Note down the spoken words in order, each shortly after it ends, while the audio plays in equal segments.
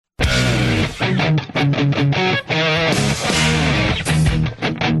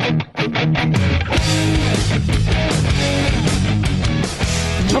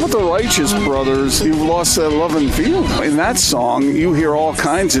How about the Righteous Brothers? You've lost that love and feeling. In that song, you hear all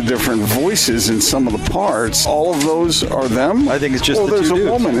kinds of different voices in some of the parts. All of those are them? I think it's just there's a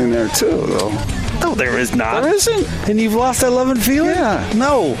woman in there, too, though. No, there is not. There isn't? And you've lost that love and feeling? Yeah.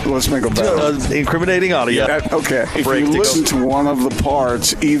 No. Let's make a bet. Incriminating audio. Okay. If you listen to one of the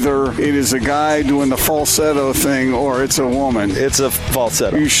parts, either it is a guy doing the falsetto thing or it's a woman. It's a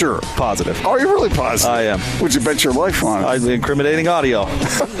falsetto. Are you sure? Positive. Are you really positive? I am. Would you bet your life on it? Incriminating audio.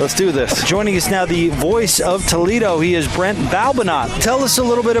 Let's do this. Joining us now, the voice of Toledo. He is Brent Balbinot. Tell us a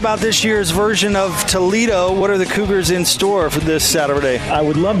little bit about this year's version of Toledo. What are the Cougars in store for this Saturday? I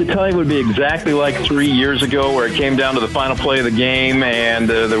would love to tell you it would be exactly like 3 years ago where it came down to the final play of the game and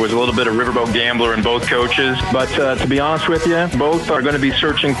there was a little bit of riverboat gambler in both coaches. But to be honest with you, both are going to be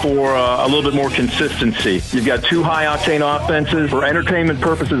searching for a little bit more consistency. You've got two high-octane offenses for entertainment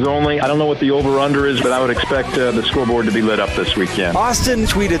purposes only. I don't know what the over-under is, but I would expect the scoreboard to be lit up this weekend. Austin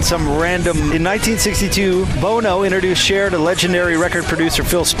tweeted some random. In 1962, Bono introduced Cher to legendary record producer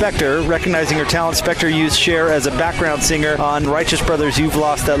Phil Spector. Recognizing her talent, Spector used Cher as a background singer on Righteous Brothers' You've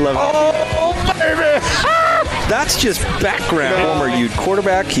Lost That Love. Oh, baby! That's just background. Former Ute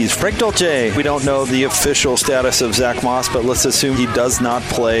quarterback. He's Frank Dolce. We don't know the official status of Zach Moss, but let's assume he does not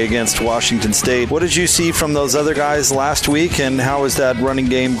play against Washington State. What did you see from those other guys last week, and how is that running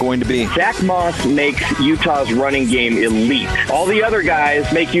game going to be? Zach Moss makes Utah's running game elite. All the other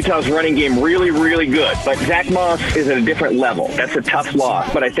guys make Utah's running game really, really good, but Zach Moss is at a different level. That's a tough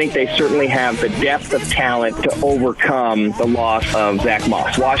loss, but I think they certainly have the depth of talent to overcome the loss of Zach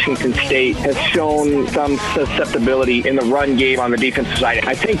Moss. Washington State has shown some susceptibility in the run game on the defensive side.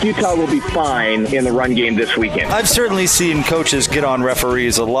 I think Utah will be fine in the run game this weekend. I've certainly seen coaches get on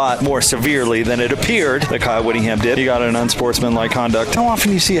referees a lot more severely than it appeared that Kyle Whittingham did. He got an unsportsmanlike conduct. How often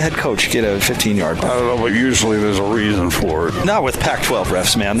do you see a head coach get a 15-yard I don't know, but usually there's a reason for it. Not with Pac-12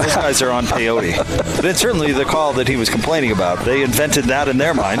 refs, man. Those guys are on peyote. But it's certainly the call that he was complaining about. They invented that in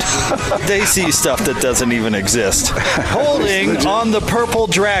their mind. They see stuff that doesn't even exist. Holding on the purple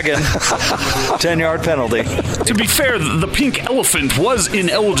dragon. 10-yard penalty. To be fair, the pink elephant was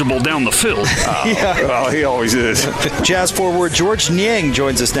ineligible down the field. Yeah. Well, he always is. Jazz forward George Niang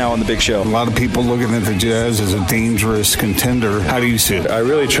joins us now on the Big Show. A lot of people looking at the Jazz as a dangerous contender. How do you see it? I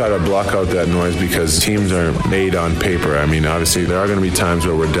really try to block out that noise because teams are made on paper. I mean, obviously, there are going to be times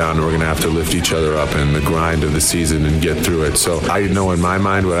where we're down and we're going to have to lift each other up in the grind of the season and get through it. So I know in my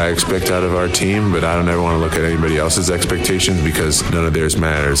mind what I expect out of our team, but I don't ever want to look at anybody else's expectations because none of theirs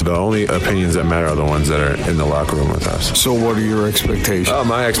matters. The only opinions that matter are the ones that are in the locker room with us. So what are your expectations?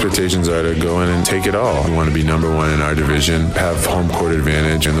 My expectations are to go in and take it all. We want to be number one in our division, have home court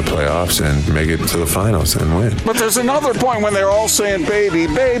advantage in the playoffs, and make it to the finals and win. But there's another point when they're all saying baby,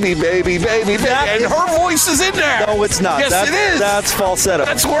 baby, baby, baby, baby, and her voice is in there. No, it's not. Yes, it is. That's falsetto.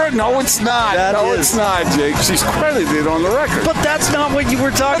 That's where, no, it's not. It's not, Jake. She's credited on the record. But that's not what you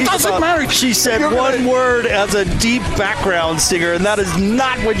were talking about. It doesn't matter. She said one word as a deep background singer, and that is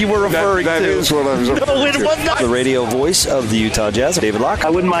not what you were referring to. That is what I was referring to. No, it was not. The radio voice of the Utah Jazz, David Locke. I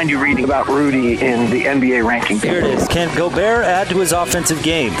wouldn't mind you reading about Rudy in the NBA ranking. Here it is. Can Gobert add to his offensive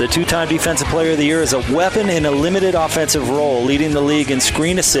game? The two-time Defensive Player of the Year is a weapon in a limited offensive role, leading the league in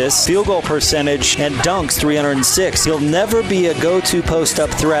screen assists, field goal percentage, and dunks, 306. He'll never be a go-to post-up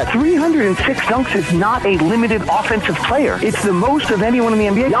threat. 306 dunks is not a limited offensive player. It's the most of anyone in the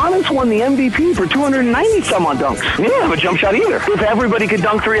NBA. Giannis won the MVP for 290-some-odd dunks. He didn't have a jump shot either. If everybody could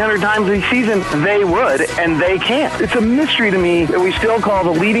dunk 300 times a season, they would, and they can't. It's a mystery to me that we still call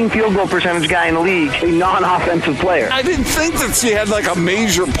the leading field goal percentage guy in the league a non-offensive player. I didn't think that she had like a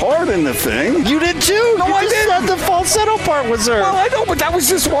major part in the thing. You did too. No, I didn't. The falsetto part was her. Well, I know, but that was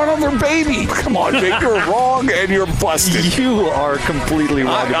just one other baby. Come on, Jake, you're wrong and you're busted. You are completely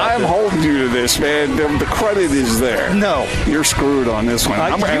wrong. I'm holding you to this, man. The credit is there. No. You're screwed on this one.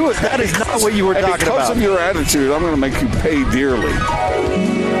 That is not what you were talking about. Because of your attitude, I'm going to make you pay dearly.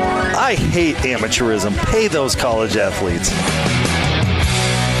 I hate amateurism. Pay those college athletes.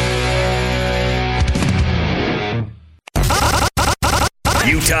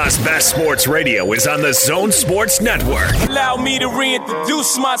 Utah's best sports radio is on the Zone Sports Network. Allow me to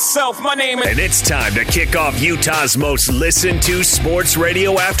reintroduce myself. My name is... And it's time to kick off Utah's most listened to sports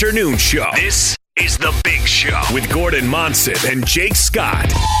radio afternoon show. This is The Big Show with Gordon Monson and Jake Scott.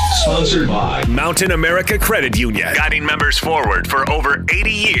 Sponsored by Mountain America Credit Union, guiding members forward for over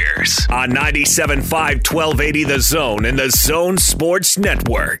 80 years. On 97.5 1280 The Zone and the Zone Sports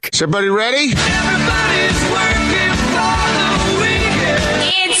Network. Is everybody ready? Everybody's working for the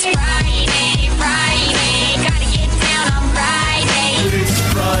weekend. It's Friday.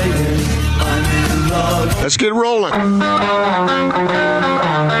 get rolling.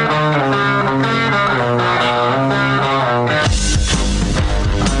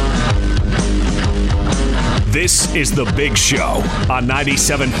 This is The Big Show on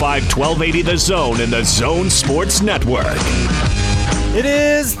 97.5 1280 The Zone and The Zone Sports Network. It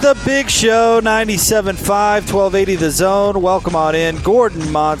is The Big Show, 97.5 1280 The Zone. Welcome on in.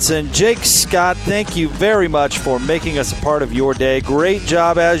 Gordon Monson, Jake Scott, thank you very much for making us a part of your day. Great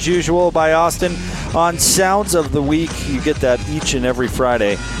job, as usual, by Austin on Sounds of the Week. You get that each and every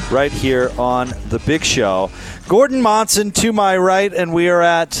Friday right here on The Big Show. Gordon Monson to my right, and we are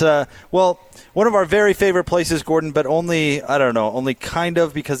at, one of our very favorite places, Gordon, but only kind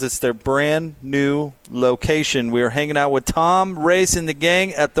of because it's their brand new location. We are hanging out with Tom, Race, and the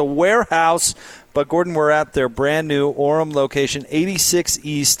gang at the warehouse. But, Gordon, we're at their brand new Orem location, 86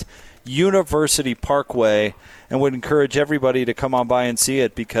 East University Parkway, and would encourage everybody to come on by and see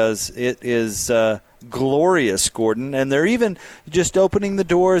it because it is glorious, Gordon. And they're even just opening the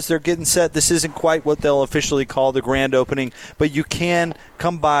doors. They're getting set. This isn't quite what they'll officially call the grand opening, but you can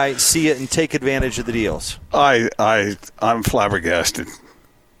come by, see it, and take advantage of the deals. I'm flabbergasted.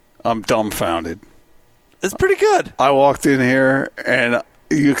 I'm dumbfounded. It's pretty good. I walked in here, and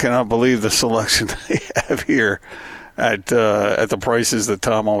you cannot believe the selection they have here at the prices that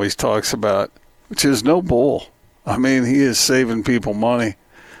Tom always talks about, which is no bull. I mean, he is saving people money.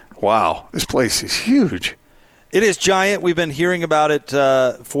 Wow, this place is huge. It is giant. We've been hearing about it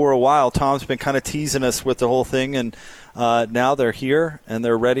for a while. Tom's been kind of teasing us with the whole thing, and now they're here, and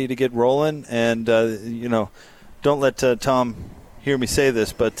they're ready to get rolling. And, don't let Tom hear me say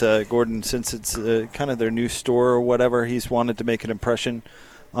this, but Gordon, since it's kind of their new store or whatever, he's wanted to make an impression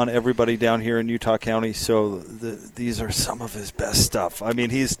on everybody down here in Utah County. So these are some of his best stuff. I mean,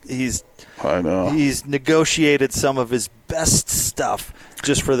 he's negotiated some of his best stuff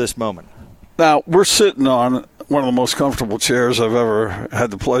just for this moment. Now, we're sitting on one of the most comfortable chairs I've ever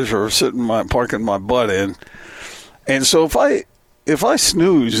had the pleasure of parking my butt in. And so if I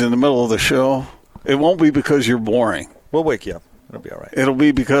snooze in the middle of the show, it won't be because you're boring. We'll wake you up. It'll be all right. It'll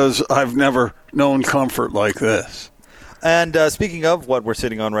be because I've never known comfort like this. And speaking of what we're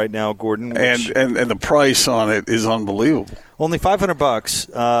sitting on right now, Gordon, and the price on it is unbelievable. Only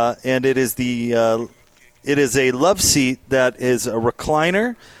 $500, and it is a love seat that is a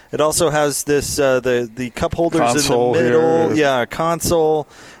recliner. It also has this the cup holders console in the middle, here. Yeah, a console.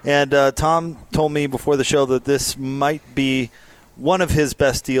 And Tom told me before the show that this might be one of his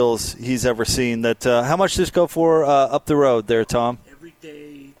best deals he's ever seen. That how much does this go for up the road there, Tom? Every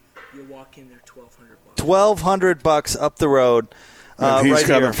day you walk in there, $1,200 up the road. And he's right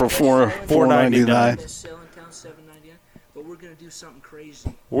got here. it for $4.99. Sale in town, $7.99. But we're going to do something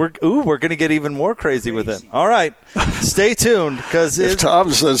crazy. We're going to get even more crazy with it. All right, stay tuned because if Tom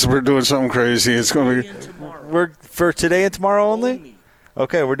says we're doing something crazy, it's going to be. We're for today and tomorrow only.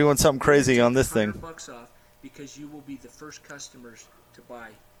 Okay, we're doing something crazy on this thing. $100 off because you will be the first customers to buy.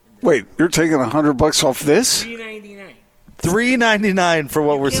 Wait, you're taking $100 off this? $3.99. $3.99 for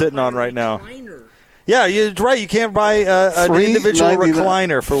what we're sitting on right now. Yeah, you're right. You can't buy an individual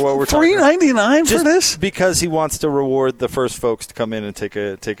recliner for what we're talking about. $3.99 for this? Because he wants to reward the first folks to come in and take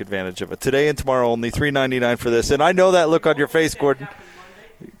advantage of it. Today and tomorrow only, $3.99 for this. And I know that look on your face, Gordon.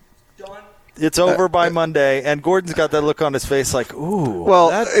 It's over by Monday, and Gordon's got that look on his face like, ooh, well,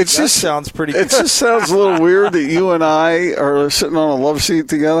 that sounds pretty good. It just sounds a little weird that you and I are sitting on a love seat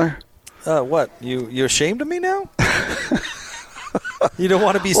together. What? You ashamed of me now? You don't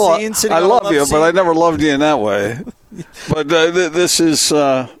want to be seen sitting on a love seat? I love you, but I never loved you in that way. But this is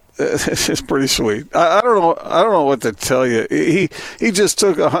pretty sweet. I don't know what to tell you. He just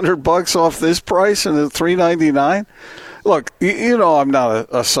took $100 off this price and it's $3.99. Look, you know I'm not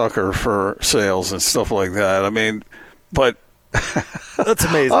a sucker for sales and stuff like that. I mean, but that's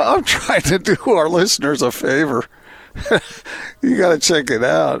amazing. I'm trying to do our listeners a favor. You got to check it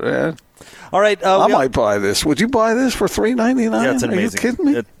out, man. All right, I might buy this. Would you buy this for $3.99? Yeah, it's amazing. Are you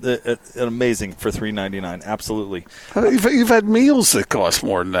kidding me? It's amazing for $3.99. Absolutely. You've had meals that cost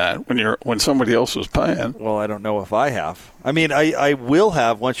more than that when somebody else was paying. Well, I don't know if I have. I mean, I will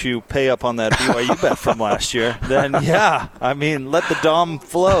have once you pay up on that BYU bet from last year. Then, yeah, I mean, let the dom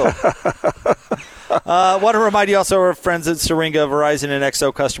flow. Want to remind you also, our friends at Syringa, Verizon, and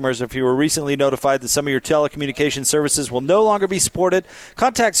XO customers, if you were recently notified that some of your telecommunications services will no longer be supported,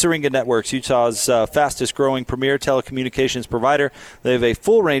 contact Syringa Networks, Utah's fastest-growing premier telecommunications provider. They have a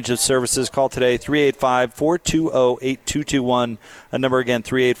full range of services. Call today, 385-420-8221. A number again,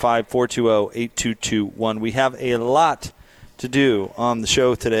 385-420-8221. We have a lot to do on the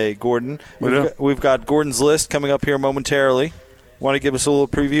show today, Gordon. We've got Gordon's list coming up here momentarily. Want to give us a little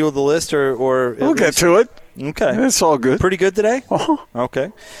preview of the list, or we'll get to it. Okay. It's all good. Pretty good today? Uh-huh.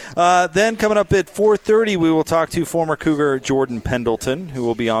 Okay. Then coming up at 4:30, we will talk to former Cougar Jordan Pendleton, who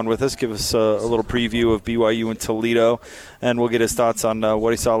will be on with us, give us a little preview of BYU and Toledo, and we'll get his thoughts on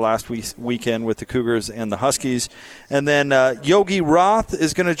what he saw last weekend with the Cougars and the Huskies. And then Yogi Roth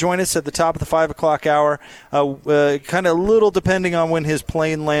is going to join us at the top of the 5 o'clock hour, kind of a little depending on when his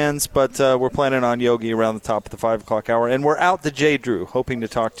plane lands, but we're planning on Yogi around the top of the 5 o'clock hour. And we're out to Jay Drew, hoping to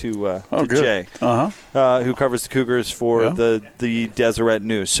talk to Jay. Who covers the Cougars for the Deseret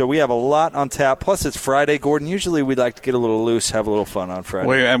News. So we have a lot on tap. Plus, it's Friday, Gordon. Usually we'd like to get a little loose, have a little fun on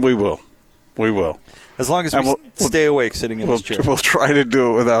Friday. And we will. We will. As long as we stay awake sitting in this chair. We'll try to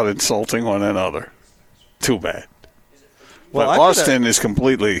do it without insulting one another. Too bad. Well, but Austin is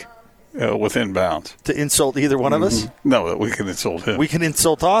completely within bounds. To insult either one of us? No, that we can insult him. We can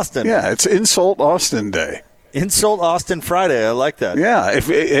insult Austin. Yeah, it's Insult Austin Day. Insult Austin Friday. I like that. Yeah.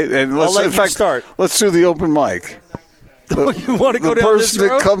 I'll let you start. Let's do the open mic. You want to go down this road? The person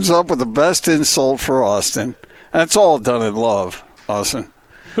that comes up with the best insult for Austin, and it's all done in love, Austin.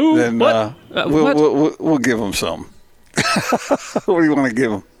 Who? Then what? We'll give him some. What do you want to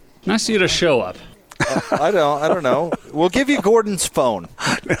give him? Nice of you to show up. I don't know. We'll give you Gordon's phone.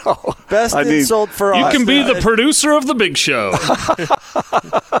 No, best insult for Austin. You can be the producer of the big show.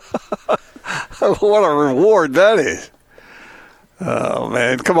 What a reward that is. Oh,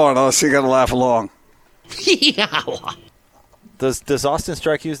 man. Come on, Austin. You got to laugh along. Yeah. Does Austin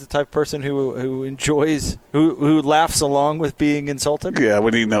strike you as the type of person who enjoys, who laughs along with being insulted? Yeah,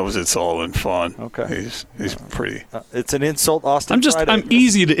 when he knows it's all in fun. Okay. He's pretty. It's an insult, Austin. I'm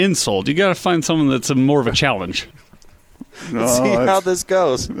easy to insult. You got to find someone that's more of a challenge. Let's see how this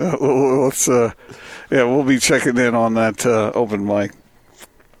goes. We'll be checking in on that open mic.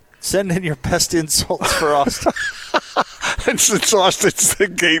 Send in your best insults for Austin. Since Austin's the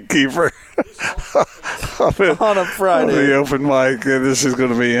gatekeeper on a Friday. On the open mic, this is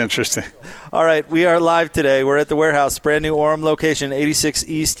going to be interesting. All right, we are live today. We're at the warehouse, brand new Orem location, 86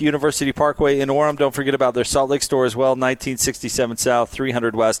 East University Parkway in Orem. Don't forget about their Salt Lake store as well, 1967 South,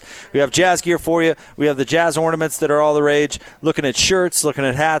 300 West. We have jazz gear for you. We have the jazz ornaments that are all the rage, looking at shirts, looking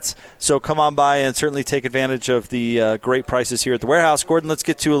at hats. So come on by and certainly take advantage of the great prices here at the warehouse. Gordon, let's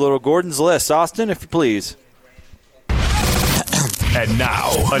get to a little Gordon's List. Austin, if you please. And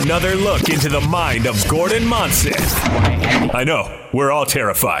now, another look into the mind of Gordon Monson. I know, we're all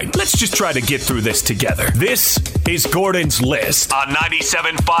terrified. Let's just try to get through this together. This is Gordon's List on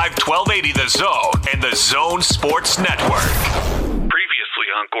 97.5 1280 The Zone and The Zone Sports Network. Previously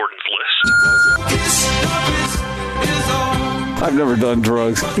on Gordon's List. I've never done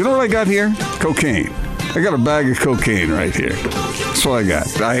drugs. You know what I got here? Cocaine. I got a bag of cocaine right here. That's what I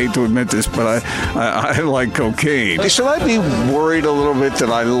got. I hate to admit this, but I like cocaine. Should I be worried a little bit that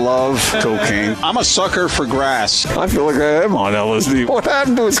I love cocaine? I'm a sucker for grass. I feel like I am on LSD. What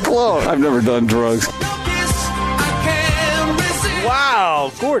happened to his clothes? I've never done drugs. Wow,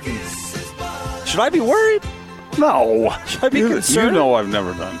 Gordon. Should I be worried? No. Should I be concerned? You know I've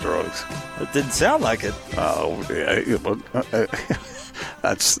never done drugs. It didn't sound like it. Oh, yeah.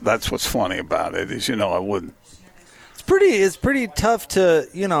 That's what's funny about it is, I wouldn't. It's pretty tough to,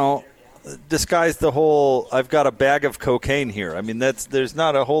 disguise the whole I've got a bag of cocaine here. I mean, there's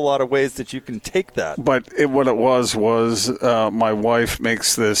not a whole lot of ways that you can take that. But what it was my wife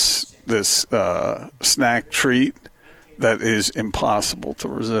makes this snack treat that is impossible to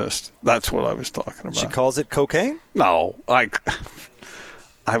resist. That's what I was talking about. She calls it cocaine? No, I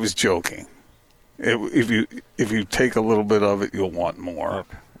was joking. If you take a little bit of it, you'll want more.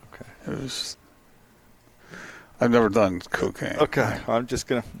 Okay. I've never done cocaine. Okay, I'm just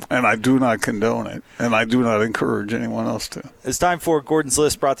going to... And I do not condone it, and I do not encourage anyone else to. It's time for Gordon's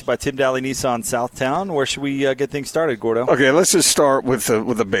List, brought to you by Tim Daly Nissan Southtown. Where should we get things started, Gordo? Okay, let's just start with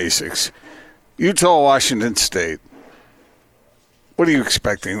the basics. Utah, Washington State. What are you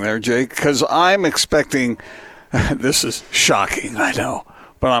expecting there, Jake? Because I'm expecting... This is shocking, I know.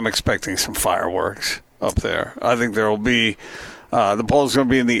 But I'm expecting some fireworks up there. I think there will be... the ball's going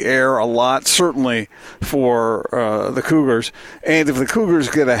to be in the air a lot, certainly for the Cougars. And if the Cougars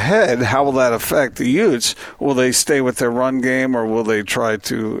get ahead, how will that affect the Utes? Will they stay with their run game, or will they try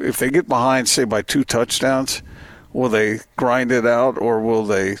to, if they get behind, say, by 2 touchdowns, will they grind it out, or will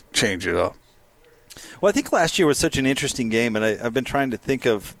they change it up? Well, I think last year was such an interesting game, and I've been trying to think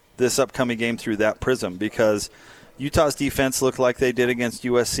of this upcoming game through that prism, because Utah's defense looked like they did against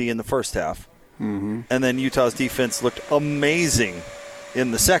USC in the first half. Mm-hmm. And then Utah's defense looked amazing in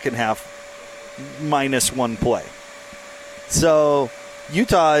the second half, -1 play. So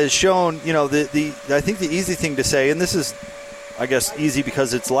Utah has shown, I think the easy thing to say, and this is I guess, easy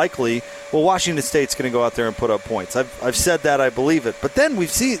because it's likely. Well, Washington State's going to go out there and put up points. I've said that. I believe it. But then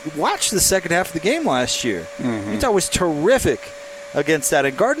watch the second half of the game last year. Mm-hmm. Utah was terrific against that.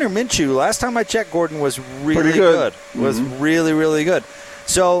 And Gardner Minshew, last time I checked, Gordon, was really good. Was really, really good.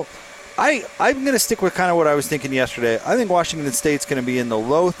 So I'm going to stick with kind of what I was thinking yesterday. I think Washington State's going to be in the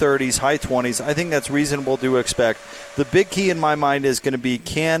low 30s, high 20s. I think that's reasonable to expect. The big key in my mind is going to be,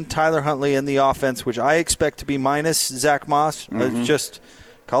 can Tyler Huntley in the offense, which I expect to be minus Zach Moss. Just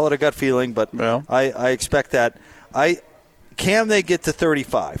call it a gut feeling, but I expect that. Can they get to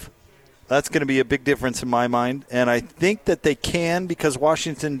 35? That's going to be a big difference in my mind, and I think that they can because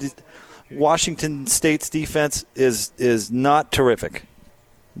Washington State's defense is not terrific.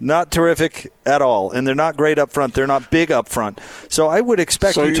 Not terrific at all, and they're not great up front. They're not big up front. So I would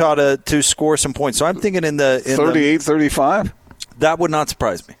expect Utah to score some points. So I'm thinking in 38-35? That would not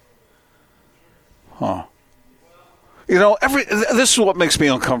surprise me. Huh. This is what makes me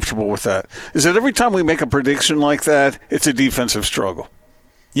uncomfortable with that, is that every time we make a prediction like that, it's a defensive struggle.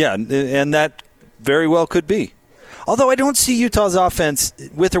 Yeah, and that very well could be. Although I don't see Utah's offense,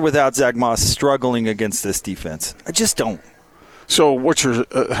 with or without Zach Moss, struggling against this defense. I just don't. So what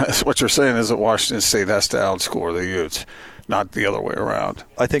you're saying is that Washington State has to outscore the Utes, not the other way around.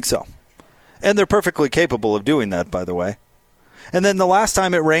 I think so. And they're perfectly capable of doing that, by the way. And then the last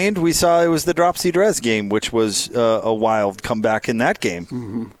time it rained, we saw it was the Dropsy Dress game, which was a wild comeback in that game.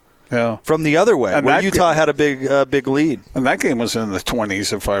 Mm-hmm. Yeah. From the other way, where Utah had a big lead. And that game was in the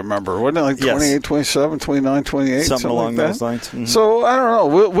 20s, if I remember. Wasn't it like 28, 27, 29, 28? Something along like those lines. Mm-hmm. So, I don't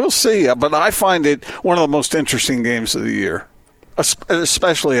know. We'll see. But I find it one of the most interesting games of the year.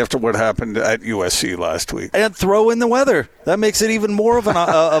 Especially after what happened at USC last week. And throw in the weather. That makes it even more of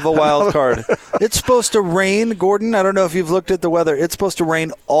a wild card. It's supposed to rain, Gordon. I don't know if you've looked at the weather. It's supposed to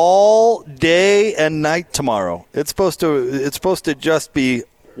rain all day and night tomorrow. It's supposed to just be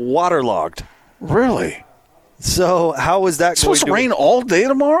waterlogged. Really? So how is that supposed to rain all day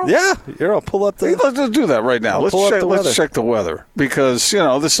tomorrow? Yeah. Here, I'll pull up the... Let's do that right now. Let's check the weather. Because,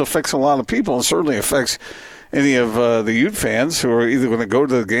 this affects a lot of people and certainly affects any of the Ute fans who are either going to go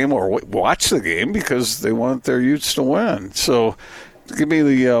to the game or watch the game because they want their Utes to win. So give me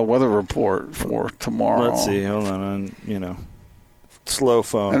the weather report for tomorrow. Let's see. Hold on. Slow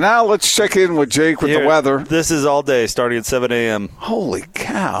phone. And now let's check in with Jake with the weather. This is all day starting at 7 a.m. Holy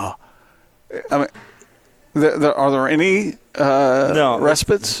cow. I mean, are there any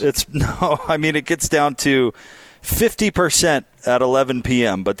respites? It gets down to 50% at 11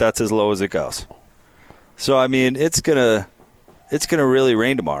 p.m., but that's as low as it goes. So, it's gonna really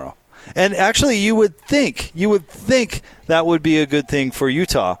rain tomorrow. And actually, you would think that would be a good thing for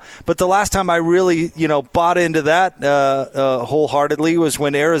Utah. But the last time I really, bought into that wholeheartedly was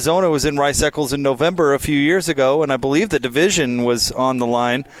when Arizona was in Rice-Eccles in November a few years ago, and I believe the division was on the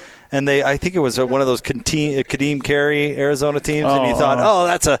line. And I think it was one of those Kadeem Carey Arizona teams, and you thought,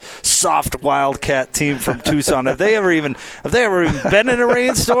 that's a soft Wildcat team from Tucson. Have they ever even been in a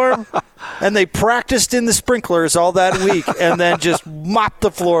rainstorm? And they practiced in the sprinklers all that week, and then just mopped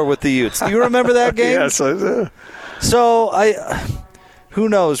the floor with the Utes. Do you remember that game? Yes, I do. So who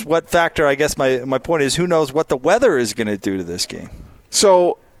knows what factor? I guess my point is, who knows what the weather is going to do to this game?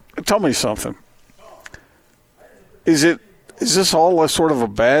 So, tell me something. Is this all a sort of a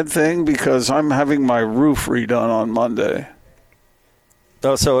bad thing? Because I'm having my roof redone on Monday.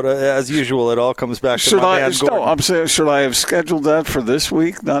 Oh, so as usual, it all comes back to my man Gordon. No, I'm saying, should I have scheduled that for this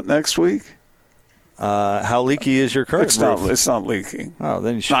week, not next week? How leaky is your current roof? It's not leaking. Oh,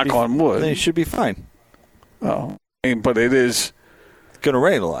 then you should knock on wood. Then you should be fine. Oh, but it is going to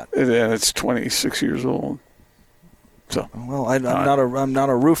rain a lot. It's 26 years old. So I'm not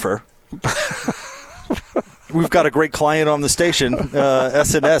a roofer. We've got a great client on the station,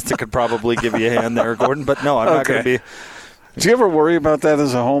 SNS, that could probably give you a hand there, Gordon. But no, I'm not going to be. Do you ever worry about that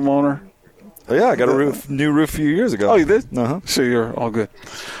as a homeowner? Oh, yeah, I got a new roof a few years ago. Oh, you did? Uh-huh. So you're all good.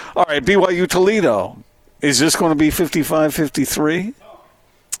 All right, BYU Toledo. Is this going to be 55-53?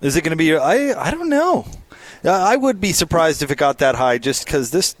 Is it going to be? I don't know. I would be surprised if it got that high, just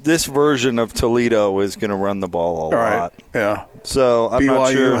because this version of Toledo is going to run the ball a lot. Yeah. So I'm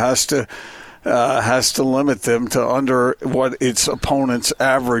not sure. BYU has to limit them to under what its opponent's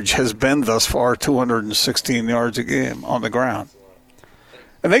average has been thus far, 216 yards a game on the ground.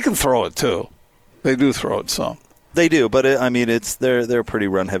 And they can throw it, too. They do throw it some. They do, but they're a pretty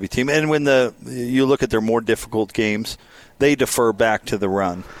run-heavy team. And when you look at their more difficult games, they defer back to the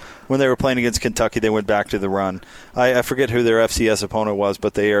run. When they were playing against Kentucky, they went back to the run. I forget who their FCS opponent was,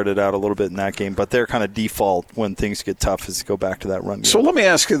 but they aired it out a little bit in that game. But their kind of default when things get tough is to go back to that run game. So let me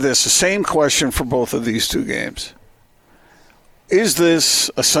ask you this, the same question for both of these two games. is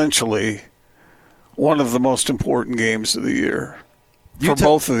this essentially one of the most important games of the year for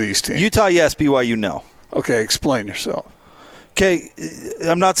both of these teams? Utah, yes. BYU, no. Okay, explain yourself. Okay,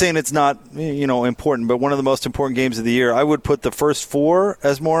 I'm not saying it's not important, but one of the most important games of the year. I would put the first 4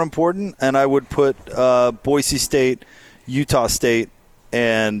 as more important, and I would put Boise State, Utah State,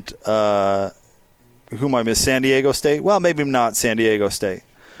 and whom I miss, San Diego State. Well, maybe not San Diego State.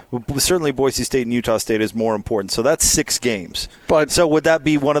 Certainly Boise State and Utah State is more important. So that's 6 games. So would that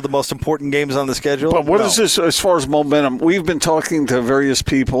be one of the most important games on the schedule? But what is this as far as momentum? We've been talking to various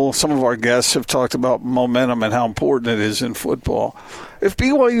people. Some of our guests have talked about momentum and how important it is in football. If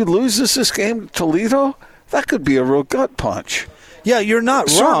BYU loses this game to Toledo, that could be a real gut punch. Yeah, you're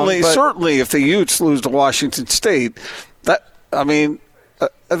not wrong. Certainly if the Utes lose to Washington State, I think I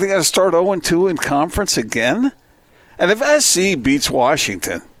got to start 0-2 in conference again. And if SC beats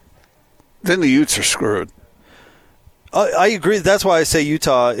Washington, then the Utes are screwed. I agree. That's why I say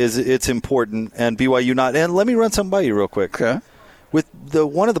Utah it's important and BYU not. And let me run something by you real quick. Okay. With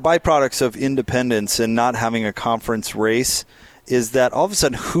one of the byproducts of independence and not having a conference race is that all of a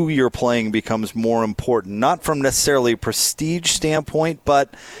sudden who you're playing becomes more important. Not from necessarily a prestige standpoint,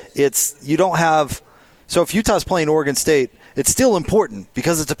 but you don't have. So if Utah's playing Oregon State, it's still important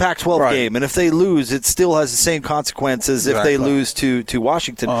because it's a Pac-12 game, and if they lose, it still has the same consequences if they lose to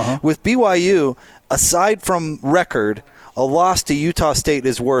Washington. With BYU, aside from record, a loss to Utah State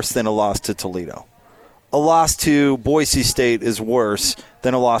is worse than a loss to Toledo. A loss to Boise State is worse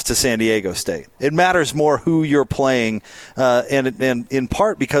than a loss to San Diego State. It matters more who you're playing, and in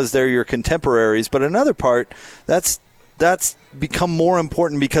part because they're your contemporaries, but another part, that's become more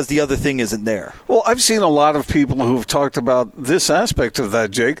important because the other thing isn't there. Well, I've seen a lot of people who've talked about this aspect of that,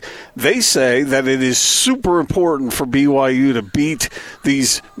 Jake. They say that it is super important for BYU to beat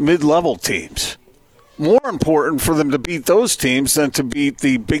these mid-level teams. More important for them to beat those teams than to beat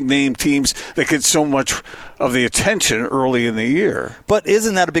the big-name teams that get so much of the attention early in the year. But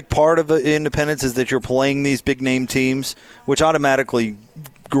isn't that a big part of independence, is that you're playing these big-name teams, which automatically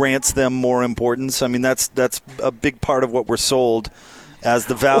grants them more importance? I mean, that's a big part of what we're sold as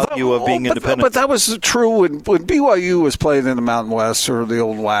the value of being independent. But that was true when BYU was playing in the Mountain West or the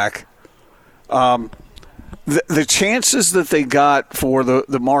old WAC. The chances that they got for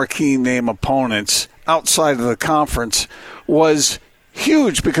the marquee name opponents outside of the conference was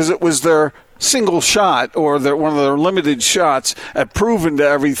huge because it was their single shot or one of their limited shots at proving to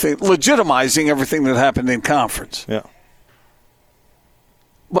everything, legitimizing everything that happened in conference. Yeah.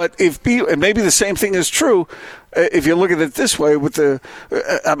 But and maybe the same thing is true if you look at it this way with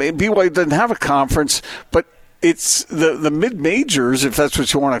BYU doesn't have a conference, but it's the mid-majors, if that's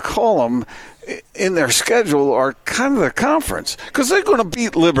what you want to call them, in their schedule are kind of their conference because they're going to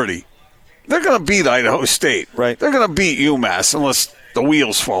beat Liberty. They're going to beat Idaho State. Right. They're going to beat UMass unless the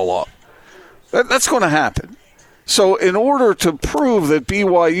wheels fall off. That's going to happen. So in order to prove that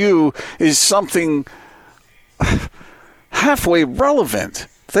BYU is something halfway relevant,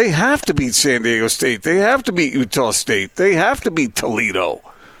 they have to beat San Diego State. They have to beat Utah State. They have to beat Toledo.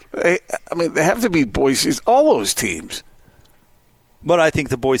 They have to beat Boise. All those teams. But I think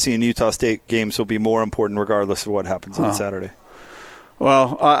the Boise and Utah State games will be more important regardless of what happens on Saturday.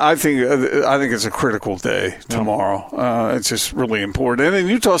 Well, I think it's a critical day tomorrow. It's just really important. And then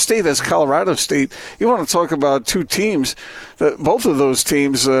Utah State has Colorado State. You want to talk about two teams that both of those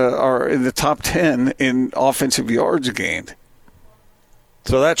teams are in the top 10 in offensive yards gained.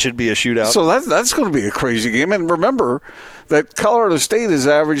 So that should be a shootout. So that's going to be a crazy game. And remember that Colorado State is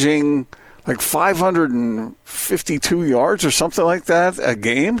averaging like 552 yards or something like that a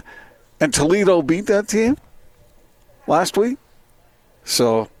game, and Toledo beat that team last week.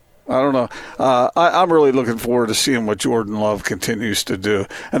 So, I don't know. I'm really looking forward to seeing what Jordan Love continues to do.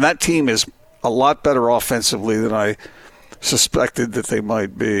 And that team is a lot better offensively than I suspected that they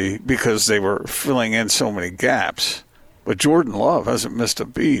might be because they were filling in so many gaps. But Jordan Love hasn't missed a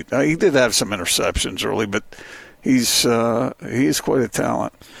beat. He did have some interceptions early, but he's quite a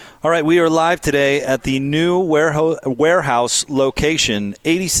talent. All right, we are live today at the new warehouse location,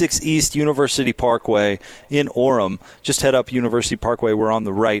 86 East University Parkway in Orem. Just head up University Parkway. We're on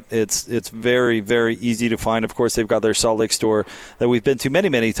the right. It's very, very easy to find. Of course, they've got their Salt Lake store that we've been to many,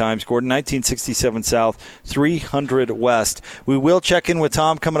 many times. Gordon, 1967 South, 300 West. We will check in with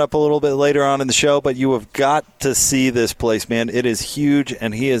Tom coming up a little bit later on in the show, but you have got to see this place, man. It is huge,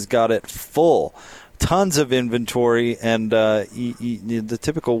 and he has got it full. Tons of inventory and the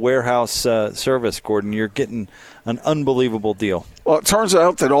typical warehouse service, Gordon. You're getting an unbelievable deal. Well, it turns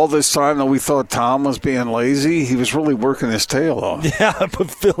out that all this time that we thought Tom was being lazy, he was really working his tail off. Yeah, but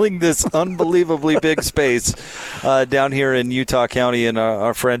filling this unbelievably big space down here in Utah County. And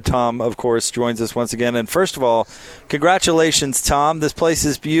our friend Tom, of course, joins us once again. And first of all, congratulations, Tom. This place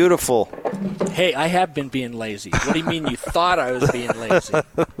is beautiful. Hey, I have been being lazy. What do you mean you thought I was being lazy?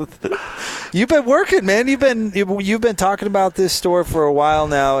 You've been working, man. You've been talking about this store for a while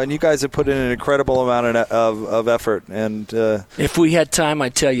now, and you guys have put in an incredible amount of effort. And if we had time,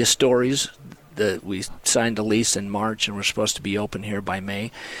 I'd tell you stories. That we signed a lease in March, and we're supposed to be open here by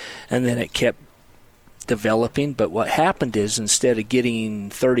May, and then it kept developing. But what happened is, instead of getting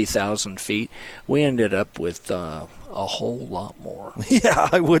 30,000 feet, we ended up with a whole lot more. Yeah,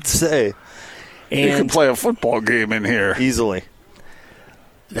 I would say. And you can play a football game in here easily.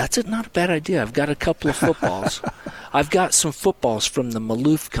 That's not a bad idea. I've got a couple of footballs. I've got some footballs from the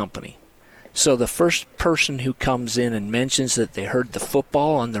Maloof Company. So the first person who comes in and mentions that they heard the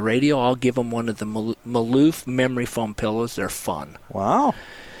football on the radio, I'll give them one of the Maloof memory foam pillows. They're fun. Wow.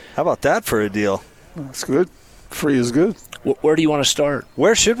 How about that for a deal? That's good. Free is good. Where do you want to start?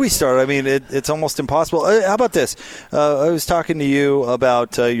 Where should we start? I mean, it's almost impossible. How about this? I was talking to you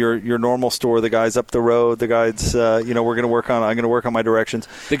about your normal store, the guys up the road, the guys, I'm going to work on my directions.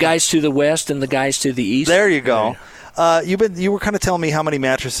 The guys to the west and the guys to the east. There you go. You were kind of telling me how many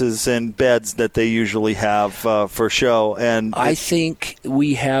mattresses and beds that they usually have for show, and I think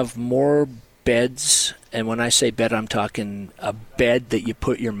we have more beds, and when I say bed, I'm talking a bed that you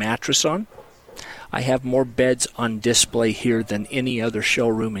put your mattress on. I have more beds on display here than any other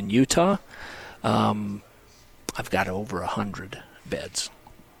showroom in Utah. I've got over 100 beds.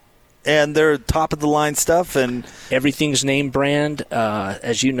 And they're top-of-the-line stuff, and everything's name brand.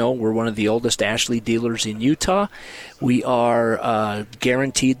 As you know, we're one of the oldest Ashley dealers in Utah. We are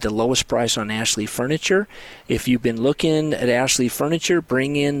guaranteed the lowest price on Ashley furniture. If you've been looking at Ashley furniture,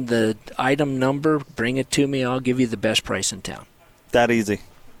 bring in the item number, bring it to me. I'll give you the best price in town. That easy.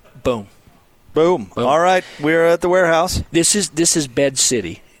 Boom. Boom. All right, we're at the warehouse. This is Bed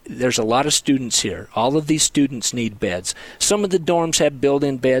City. There's a lot of students here. All of these students need beds. Some of the dorms have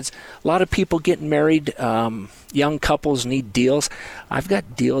built-in beds. A lot of people getting married, young couples need deals. I've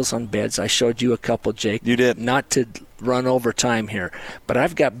got deals on beds. I showed you a couple, Jake. You did. Not to run over time here, but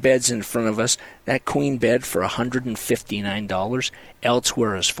I've got beds in front of us. That queen bed for $159.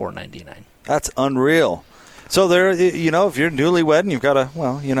 Elsewhere is $499. That's unreal. So there, if you're newlywed and you've got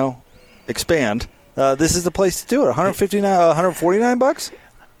to, expand, this is the place to do it. $149 bucks?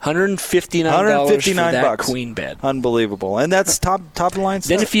 $159 for that queen bed. Unbelievable. And that's top of the line stuff.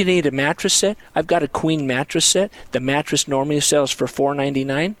 Then if you need a mattress set, I've got a queen mattress set. The mattress normally sells for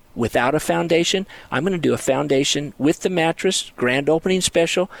 $499 without a foundation. I'm going to do a foundation with the mattress, grand opening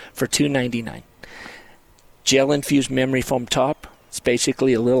special, for $299. Gel-infused memory foam top. It's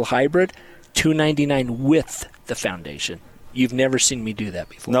basically a little hybrid. $299 with the foundation. You've never seen me do that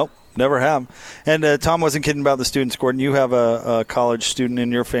before. Nope. Never have. And Tom wasn't kidding about the students, Gordon. You have a college student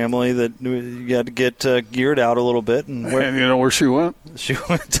in your family that you had to get geared out a little bit. And you know where she went? She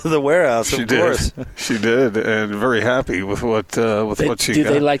went to the warehouse, of course. She did, and very happy with what she got. Do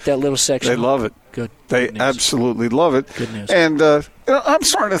they like that little section? They love it. Good. They Good news. Absolutely love it. Good news. And I'm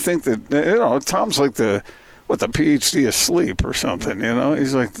starting to think that Tom's like the PhD of sleep or something,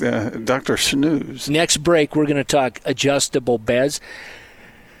 He's like Dr. Snooze. Next break, we're going to talk adjustable beds.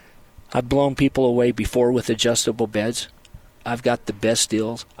 I've blown people away before with adjustable beds. I've got the best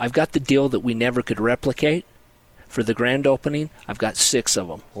deals. I've got the deal that we never could replicate. For the grand opening, I've got 6 of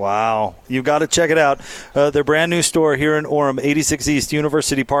them. Wow. You've got to check it out. Their brand new store here in Orem, 86 East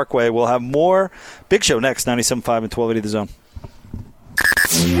University Parkway. We'll have more. Big Show next, 97.5 and 1280 The Zone.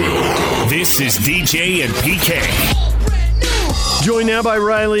 This is DJ and PK. Joined now by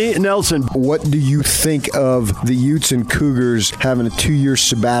Riley Nelson. What do you think of the Utes and Cougars having a 2-year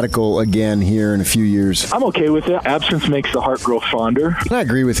sabbatical again here in a few years? I'm okay with it. Absence makes the heart grow fonder. I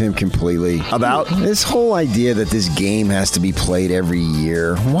agree with him completely about this whole idea that this game has to be played every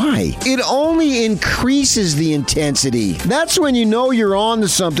year. Why? It only increases the intensity. That's when you know you're on to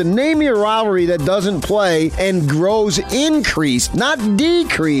something. Name me a rivalry that doesn't play and grows increased, not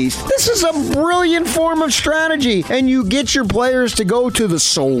decreased. This is a brilliant form of strategy, and you get your players to go to the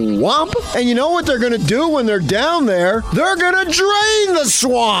swamp, and you know what they're going to do when they're down there? They're going to drain the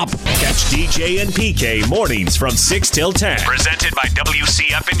swamp. Catch DJ and PK mornings from 6 till 10. Presented by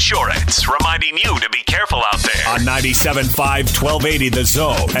WCF Insurance, reminding you to be careful out there. On 97.5, 1280 The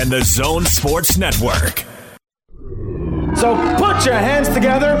Zone and The Zone Sports Network. So put your hands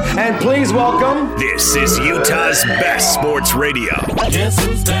together and please welcome. This is Utah's best sports radio. Guess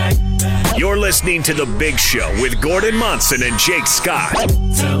who's back? You're listening to The Big Show with Gordon Monson and Jake Scott.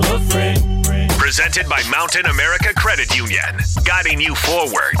 Tell a friend. Presented by Mountain America Credit Union. Guiding you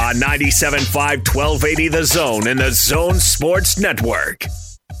forward on 97.5 1280 The Zone and The Zone Sports Network.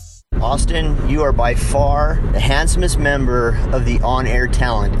 Austin, you are by far the handsomest member of the on-air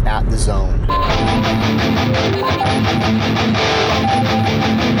talent at The Zone.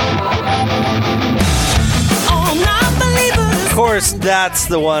 Of course, that's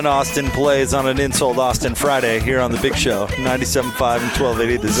the one Austin plays on an Insult Austin Friday here on The Big Show, 97.5 and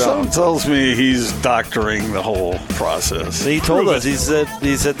 1280 The Zone. Something tells me he's doctoring the whole process. He told us. He said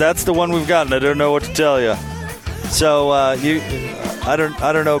that's the one we've gotten. I don't know what to tell you. So I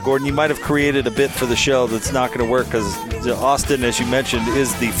don't know, Gordon. You might have created a bit for the show that's not going to work because Austin, as you mentioned,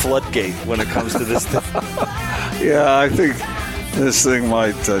 is the floodgate when it comes to this thing. Yeah, I think this thing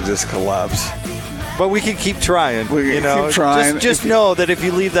might just collapse. But we can keep trying. We can keep trying. Just know that if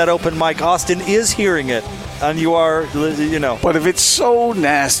you leave that open mic, Austin is hearing it, and you are, But if it's so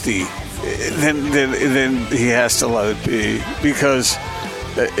nasty, then he has to let it be because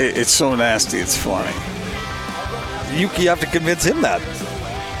it's so nasty. It's funny. You have to convince him that.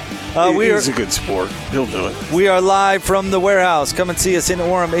 He's a good sport. He'll do it. We are live from the warehouse. Come and see us in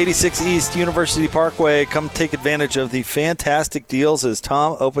Orem, 86 East University Parkway. Come take advantage of the fantastic deals as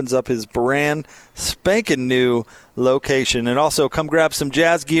Tom opens up his brand spanking new location. And also come grab some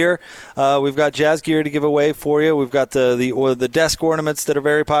jazz gear. We've got jazz gear to give away for you. We've got the desk ornaments that are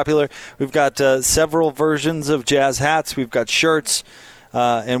very popular. We've got several versions of jazz hats. We've got shirts.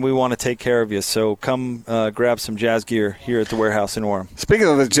 And we want to take care of you. So come grab some jazz gear here at the warehouse in Orem. Speaking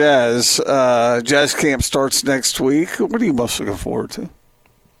of the jazz, jazz camp starts next week. What are you most looking forward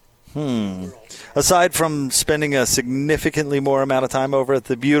to? Aside from spending a significantly more amount of time over at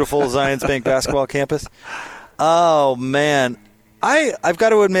the beautiful Zions Bank basketball campus, oh, man. I've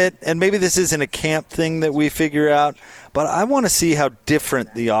got to admit, and maybe this isn't a camp thing that we figure out, but I want to see how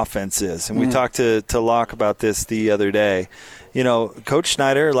different the offense is. And we talked to Locke about this the other day. Coach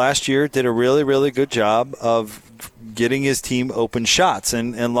Schneider last year did a really, really good job of getting his team open shots,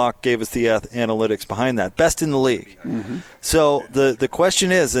 and Locke gave us the analytics behind that. Best in the league. Mm-hmm. So the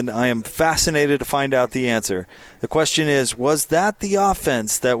question is, and I am fascinated to find out the answer, the question is, was that the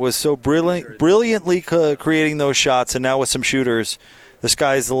offense that was so brilliantly creating those shots, and now with some shooters, the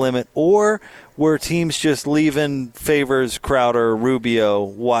sky's the limit, or were teams just leaving Favors, Crowder, Rubio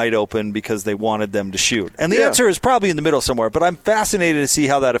wide open because they wanted them to shoot? And the answer is probably in the middle somewhere, but I'm fascinated to see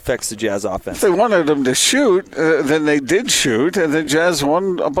how that affects the Jazz offense. If they wanted them to shoot, then they did shoot, and the Jazz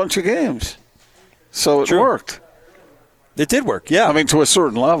won a bunch of games. So it worked. It did work, yeah. I mean, to a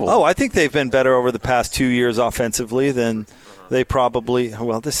certain level. Oh, I think they've been better over the past 2 years offensively than they probably –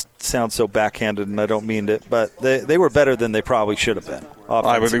 well, this sounds so backhanded, and I don't mean it, but they were better than they probably should have been.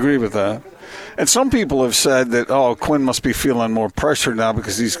 I would agree with that. And some people have said that, Quinn must be feeling more pressure now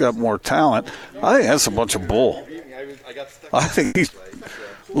because he's got more talent. I think that's a bunch of bull. I think he's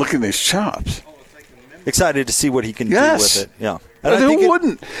licking his chops. Excited to see what he can do with it. Yeah. And who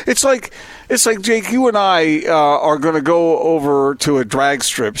wouldn't? It's like Jake, you and I are going to go over to a drag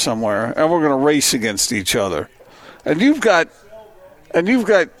strip somewhere, and we're going to race against each other. And you've got a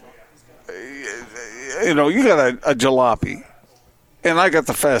jalopy, and I got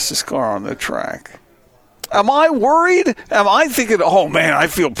the fastest car on the track. Am I worried? Am I thinking, oh, man, I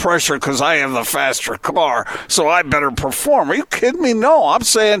feel pressure because I have the faster car, so I better perform? Are you kidding me? No, I'm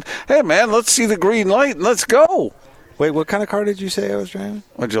saying, hey, man, let's see the green light and let's go. Wait, what kind of car did you say I was driving?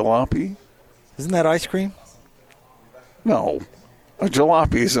 A jalopy. Isn't that ice cream? No. A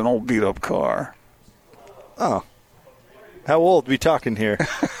jalopy is an old beat-up car. Oh. How old are we talking here?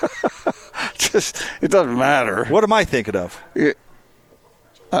 It doesn't matter. What am I thinking of?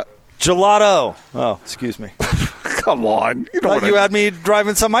 Gelato. Oh, excuse me. Come on. You had me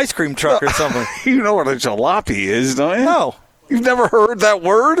driving some ice cream truck or something. You know what a jalopy is, don't you? No. You've never heard that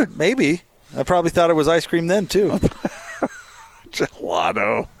word? Maybe. I probably thought it was ice cream then, too.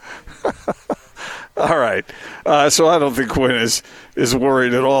 Gelato. All right. So I don't think Quinn is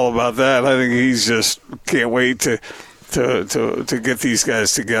worried at all about that. I think he's just can't wait to get these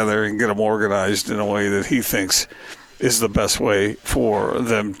guys together and get them organized in a way that he thinks is the best way for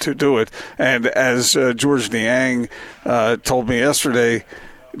them to do it. And as George Niang told me yesterday,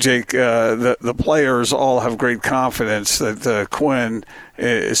 Jake, the players all have great confidence that Quinn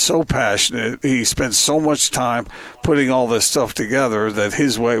is so passionate. He spends so much time putting all this stuff together that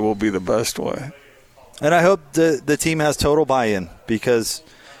his way will be the best way. And I hope the team has total buy-in because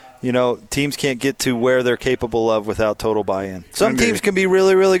teams can't get to where they're capable of without total buy-in. Some teams can be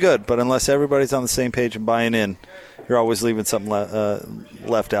really, really good, but unless everybody's on the same page and buying in, you're always leaving something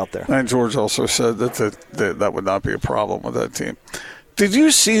left out there. And George also said that would not be a problem with that team. Did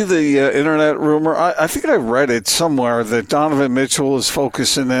you see the internet rumor? I think I read it somewhere that Donovan Mitchell is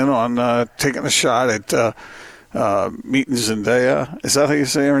focusing in on taking a shot at meeting Zendaya. Is that how you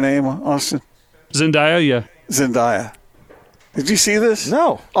say her name, Austin? Zendaya, yeah. Zendaya. Did you see this?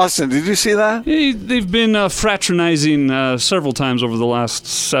 No. Austin, did you see that? Yeah, they've been fraternizing several times over the last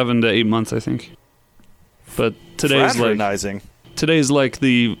 7 to 8 months, I think. But today's like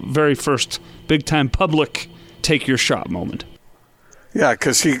the very first big-time public take-your-shot moment. Yeah,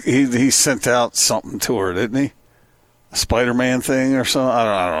 because he sent out something to her, didn't he? A Spider-Man thing or something?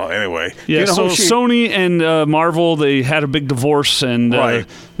 I don't know. Anyway. Yeah, so Sony and Marvel, they had a big divorce, and right.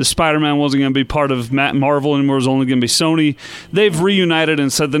 The Spider-Man wasn't going to be part of Marvel anymore. It was only going to be Sony. They've reunited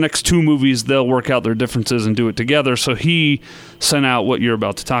and said the next 2 movies, they'll work out their differences and do it together. So he sent out what you're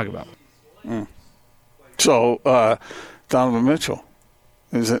about to talk about. So, Donovan Mitchell.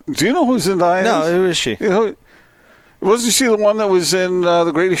 Do you know who Zendaya is? No, who is she? Wasn't she the one that was in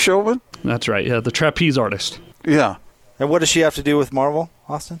The Greatest Showman? That's right, yeah, the trapeze artist. Yeah. And what does she have to do with Marvel,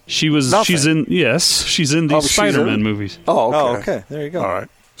 Austin? She's in the Spider-Man movies. Oh, okay. There you go. All right.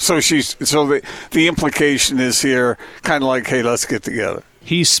 So the implication is here kind of like, hey, let's get together.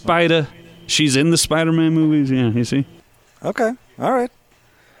 He's Spider. She's in the Spider-Man movies. Yeah, you see? Okay. All right.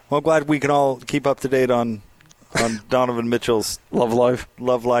 Well, I'm glad we can all keep up to date on Donovan Mitchell's love life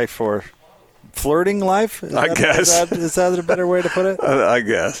or flirting life. Is that a better way to put it? I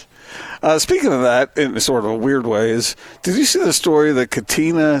guess. Speaking of that, in sort of a weird way, did you see the story that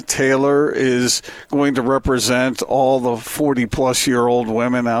Katina Taylor is going to represent all the 40-plus-year-old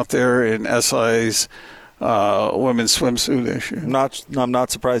women out there in SI's women's swimsuit issue? I'm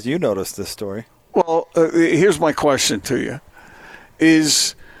not surprised you noticed this story. Well, here's my question to you: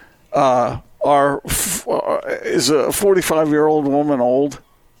 Is a 45-year-old woman old?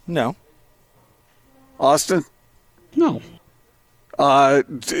 No. Austin? No. How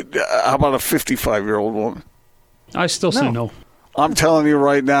about a 55-year-old woman? I still say no. I'm telling you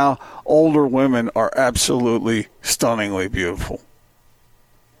right now, older women are absolutely stunningly beautiful.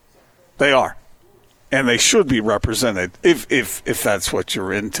 They are. And they should be represented if that's what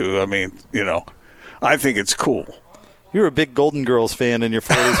you're into. I mean, I think it's cool. You were a big Golden Girls fan in your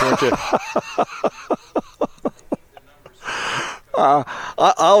 40s, weren't you?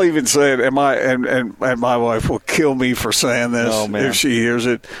 I'll even say it, and my wife will kill me for saying this if she hears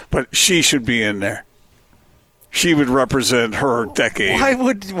it, but she should be in there. She would represent her decade.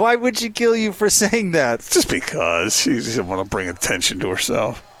 Why would she kill you for saying that? Just because she doesn't want to bring attention to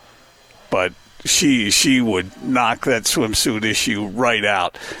herself. But she would knock that swimsuit issue right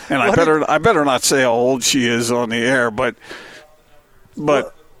out. And I better not say how old she is on the air, but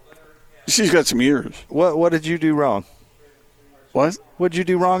she's got some years. What did you do wrong? What? What'd you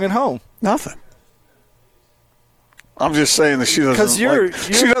do wrong at home? Nothing. I'm just saying that she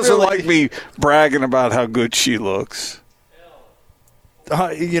doesn't like me bragging about how good she looks.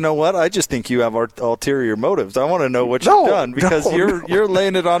 You know what? I just think you have ulterior motives. I want to know what you've done because you're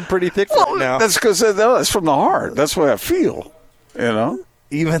laying it on pretty thick right now. That's because that's from the heart. That's the way I feel.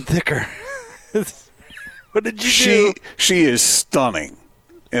 Even thicker. What did you do? She is stunning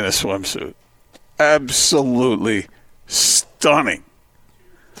in a swimsuit. Absolutely stunning.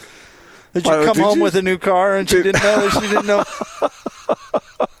 Did you come home with a new car and she didn't know? She didn't know.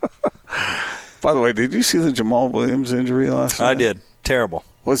 By the way, did you see the Jamal Williams injury last night? I did. Terrible.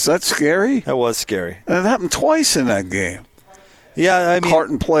 Was that scary? That was scary. And it happened twice in that game. Yeah, I mean,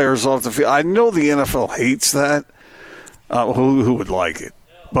 carting players off the field. I know the NFL hates that. Who would like it?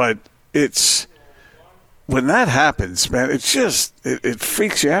 But it's when that happens, man. It's just it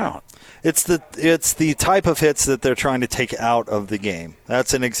freaks you out. It's the type of hits that they're trying to take out of the game.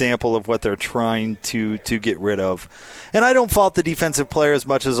 That's an example of what they're trying to get rid of. And I don't fault the defensive player as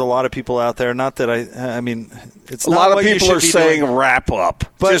much as a lot of people out there. Not that I mean, it's not a lot what of people are saying wrap up.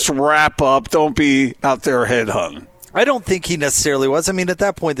 But just wrap up. Don't be out there headhunting. I don't think he necessarily was. I mean, at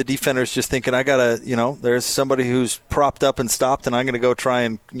that point, the defender's just thinking, I got to, there's somebody who's propped up and stopped, and I'm going to go try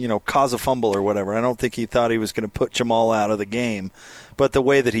and, cause a fumble or whatever. I don't think he thought he was going to put Jamal out of the game. But the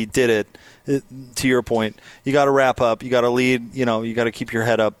way that he did it, to your point, you got to wrap up, you got to lead, you got to keep your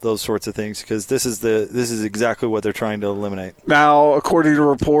head up, those sorts of things, because this is exactly what they're trying to eliminate. Now, according to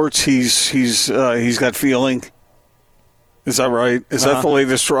reports, he's got feeling. Is that right? Is that the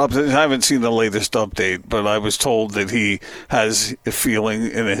latest update? I haven't seen the latest update, but I was told that he has a feeling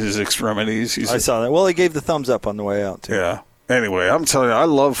in his extremities. I saw that. Well, he gave the thumbs up on the way out, too. Yeah. Anyway, I'm telling you, I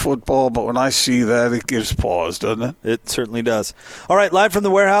love football, but when I see that, it gives pause, doesn't it? It certainly does. All right, live from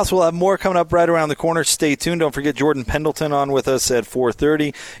the warehouse. We'll have more coming up right around the corner. Stay tuned. Don't forget Jordan Pendleton on with us at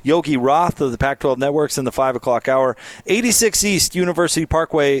 4:30. Yogi Roth of the Pac-12 Networks in the 5 o'clock hour. 86 East University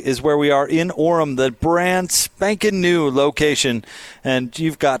Parkway is where we are in Orem, the brand spanking new location. And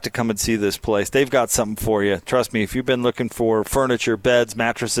you've got to come and see this place. They've got something for you. Trust me, if you've been looking for furniture, beds,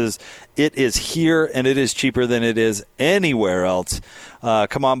 mattresses, it is here, and it is cheaper than it is anywhere else.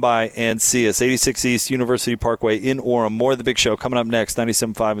 Come on by and see us. 86 East University Parkway in Orem. More of The Big Show coming up next,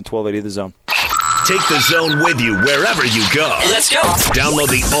 97.5 and 1280 The Zone. Take the Zone with you wherever you go. Let's go. Download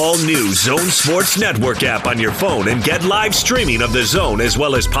the all-new Zone Sports Network app on your phone and get live streaming of The Zone as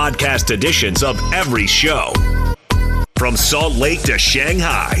well as podcast editions of every show. From Salt Lake to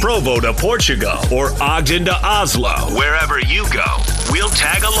Shanghai, Provo to Portugal, or Ogden to Oslo, wherever you go, we'll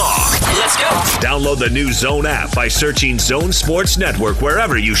tag along. Let's go. Download the new Zone app by searching Zone Sports Network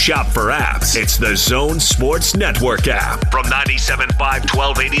wherever you shop for apps. It's the Zone Sports Network app from 97.5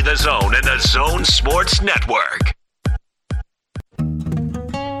 1280 The Zone and the Zone Sports Network.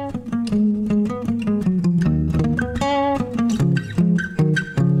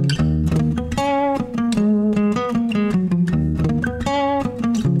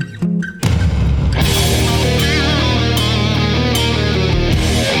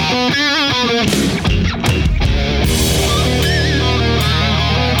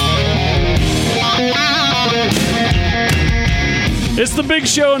 It's the Big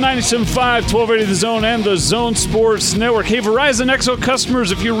Show, 97.5, 1280 The Zone, and the Zone Sports Network. Hey, Verizon Exo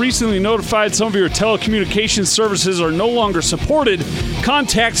customers, if you're recently notified some of your telecommunications services are no longer supported,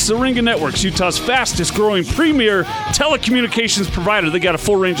 contact Syringa Networks, Utah's fastest-growing premier telecommunications provider. They got a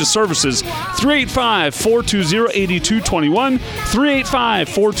full range of services. 385-420-8221,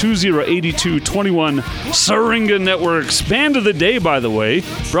 385-420-8221. Syringa Networks. Band of the Day, by the way,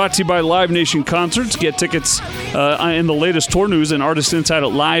 brought to you by Live Nation Concerts. Get tickets in the latest tour news and Artist Insight at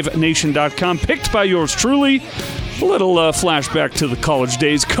livenation.com. Picked by yours truly. A little flashback to the college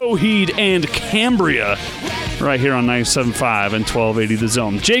days. Coheed and Cambria right here on 97.5 and 1280 The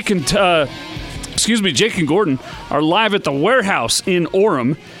Zone. Jake and Gordon are live at the warehouse in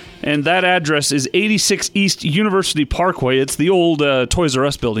Orem, and that address is 86 East University Parkway. It's the old Toys R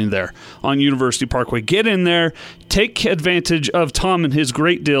Us building there on University Parkway. Get in there. Take advantage of Tom and his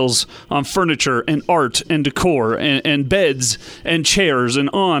great deals on furniture and art and decor and beds and chairs and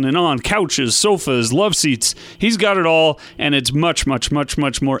on, couches, sofas, love seats. He's got it all, and it's much, much, much,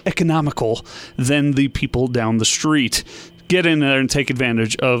 much more economical than the people down the street. Get in there and take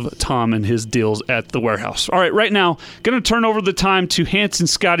advantage of Tom and his deals at the warehouse. All right, right now, going to turn over the time to Hans and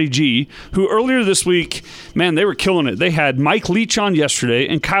Scotty G, who earlier this week, man, they were killing it. They had Mike Leach on yesterday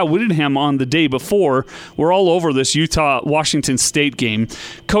and Kyle Whittingham on the day before. We're all over this Utah-Washington State game.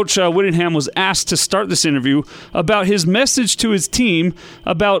 Coach Whittingham was asked to start this interview about his message to his team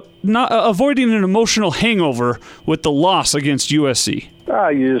about not avoiding an emotional hangover with the loss against USC.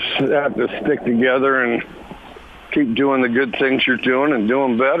 You just have to stick together and keep doing the good things you're doing and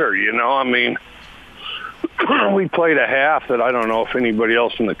doing better, you know. I mean, we played a half that I don't know if anybody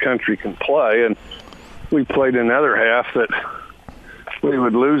else in the country can play, and we played another half that we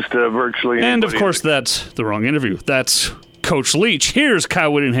would lose to virtually anybody. And, of course, that's the wrong interview. That's Coach Leach. Here's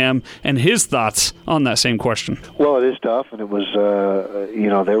Kyle Whittingham and his thoughts on that same question. Well, it is tough, and it was,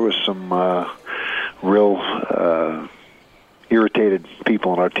 there was some real irritated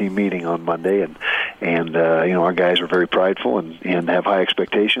people in our team meeting on Monday, and our guys were very prideful and have high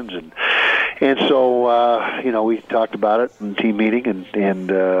expectations, and so we talked about it in team meeting, and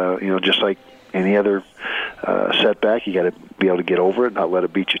just like any other setback, you got to be able to get over it, not let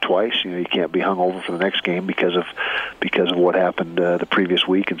it beat you twice. You can't be hung over for the next game because of what happened the previous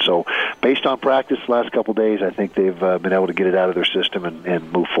week, and so based on practice the last couple of days, I think they've been able to get it out of their system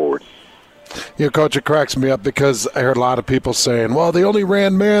and move forward. Coach, it cracks me up because I heard a lot of people saying, well, they only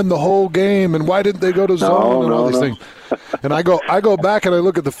ran man the whole game, and why didn't they go to zone and all these things? And I go back and I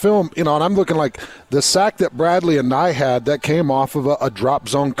look at the film, and I'm looking like the sack that Bradley and I had, that came off of a drop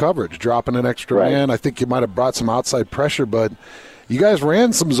zone coverage, dropping an extra man. I think you might have brought some outside pressure, but you guys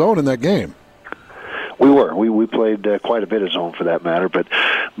ran some zone in that game. We played quite a bit of zone for that matter, but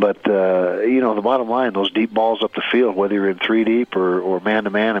the bottom line, those deep balls up the field, whether you're in 3 deep or man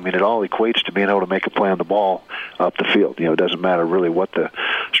to man, I mean, it all equates to being able to make a play on the ball up the field. It doesn't matter really what the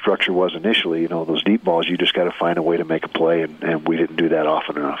structure was initially. Those deep balls, you just got to find a way to make a play, and we didn't do that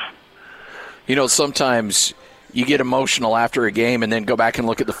often enough. Sometimes you get emotional after a game and then go back and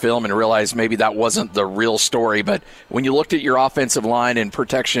look at the film and realize maybe that wasn't the real story. But when you looked at your offensive line and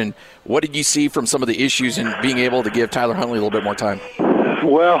protection, what did you see from some of the issues in being able to give Tyler Huntley a little bit more time?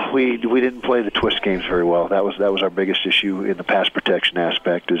 Well, we didn't play the twist games very well. That was our biggest issue in the pass protection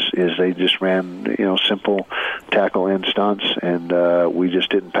aspect. Is they just ran simple tackle end stunts, and we just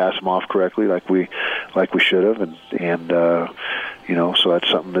didn't pass them off correctly like we should have, and so that's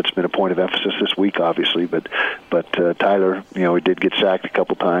something that's been a point of emphasis this week, obviously. But Tyler, he did get sacked a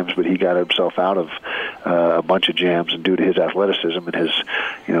couple times, but he got himself out of a bunch of jams, and due to his athleticism and his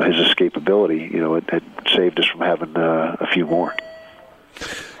escapability, it saved us from having a few more.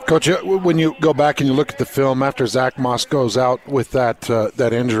 Coach, when you go back and you look at the film after Zach Moss goes out with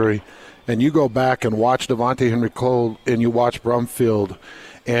that injury, and you go back and watch Devontae Henry-Cole and you watch Brumfield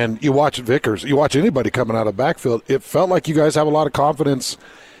and you watch Vickers, you watch anybody coming out of backfield, it felt like you guys have a lot of confidence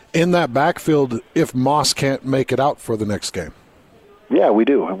in that backfield if Moss can't make it out for the next game. Yeah, we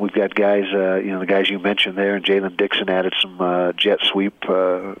do, and we've got guys. The guys you mentioned there, and Jalen Dixon added some jet sweep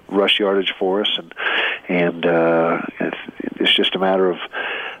rush yardage for us, and it's just a matter of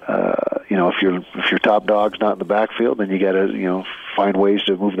if your top dog's not in the backfield, then you got to find ways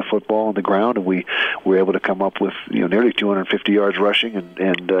to move the football on the ground, and we were able to come up with nearly 250 yards rushing,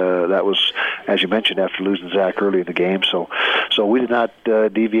 and that was, as you mentioned, after losing Zach early in the game. So we did not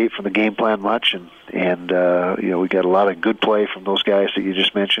deviate from the game plan much, and we got a lot of good play from those guys that you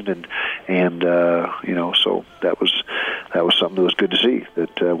just mentioned, and so that was something that was good to see,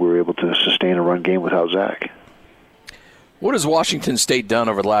 that we were able to sustain a run game without Zach. What has Washington State done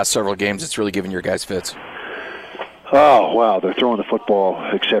over the last several games that's really given your guys fits? Oh, wow, they're throwing the football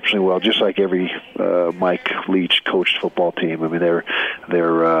exceptionally well, just like every Mike Leach coached football team. I mean, they're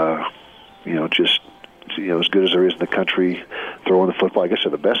just as good as there is in the country throwing the football. I guess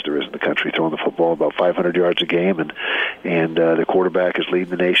they're the best there is in the country throwing the football, about 500 yards a game, and the quarterback is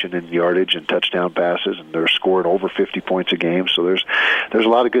leading the nation in yardage and touchdown passes, and they're scoring over 50 points a game. So there's a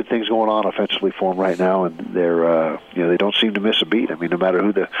lot of good things going on offensively for them right now, and they're they don't seem to miss a beat. I mean, no matter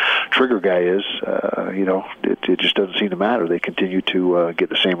who the trigger guy is, it just doesn't seem to matter. They continue to get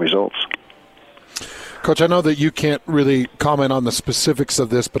the same results. Coach, I know that you can't really comment on the specifics of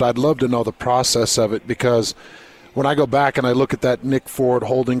this, but I'd love to know the process of it, because when I go back and I look at that Nick Ford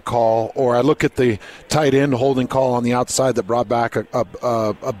holding call, or I look at the tight end holding call on the outside that brought back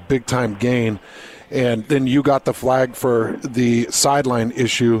a big-time gain, and then you got the flag for the sideline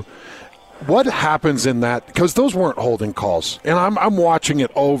issue, what happens in that? Because those weren't holding calls, and I'm watching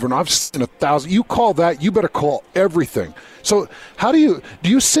it over, and I've seen 1,000. You call that, you better call everything. So how do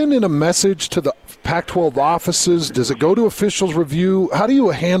you send in a message to the Pac-12 offices? Does it go to officials review? How do you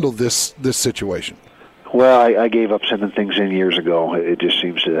handle this situation? Well, I gave up sending things in years ago. It just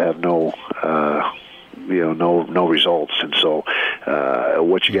seems to have no results. And so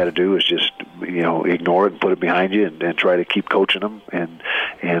what you got to do is just ignore it and put it behind you, and try to keep coaching them. And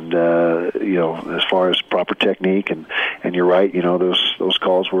as far as proper technique, and you're right, those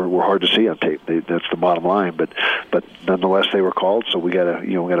calls were hard to see on tape. That's the bottom line. But nonetheless, they were called. So we got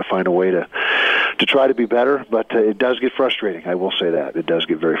to find a way to try to be better. But it does get frustrating. I will say that it does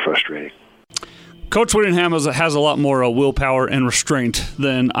get very frustrating. Coach Whittingham has a lot more willpower and restraint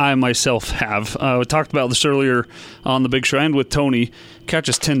than I myself have. We talked about this earlier on the Big Show and with Tony.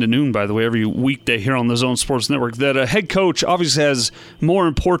 Catches 10 to noon, by the way, every weekday here on the Zone Sports Network, that a head coach obviously has more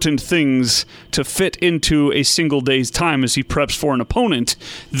important things to fit into a single day's time as he preps for an opponent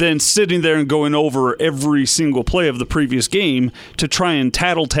than sitting there and going over every single play of the previous game to try and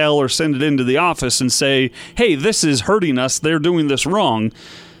tattletale or send it into the office and say, hey, this is hurting us, they're doing this wrong.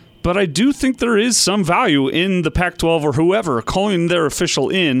 But I do think there is some value in the Pac-12 or whoever calling their official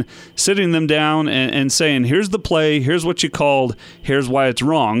in, sitting them down and saying, here's the play, here's what you called, here's why it's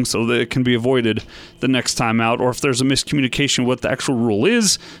wrong, so that it can be avoided the next time out. Or if there's a miscommunication what the actual rule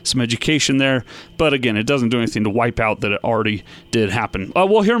is, some education there. But again, it doesn't do anything to wipe out that it already did happen.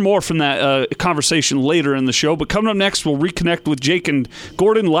 We'll hear more from that conversation later in the show. But coming up next, we'll reconnect with Jake and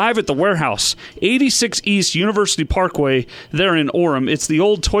Gordon live at the Warehouse, 86 East University Parkway there in Orem. It's the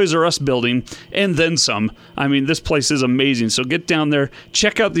old Toys R Us building, and then some. I mean, this place is amazing. So get down there,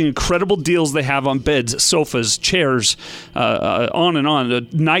 check out the incredible deals they have on beds, sofas, chairs, on and on,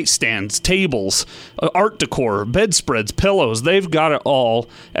 nightstands, tables, art decor, bedspreads, pillows. They've got it all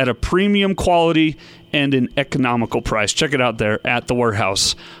at a premium quality and an economical price. Check it out there at the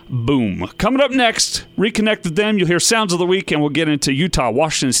Warehouse. Boom. Coming up next, reconnect with them. You'll hear Sounds of the Week, and we'll get into Utah,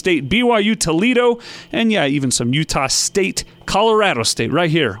 Washington State, BYU, Toledo, and even some Utah State, Colorado State right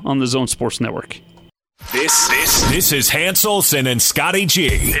here on the Zone Sports Network. This is Hans Olsen and Scotty G.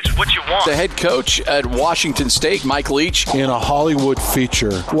 It's what you want. The head coach at Washington State, Mike Leach. In a Hollywood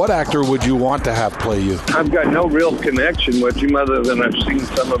feature, what actor would you want to have play you? I've got no real connection with him other than I've seen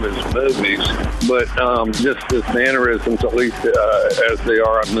some of his movies, but just his mannerisms, at least as they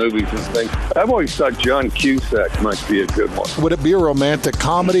are on movies and things. I've always thought John Cusack might be a good one. Would it be a romantic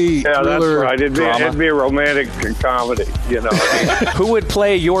comedy? Yeah, thriller, that's right. It'd be a romantic comedy, you know. Who would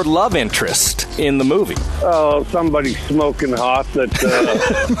play your love interest in the movie? Oh, somebody smoking hot that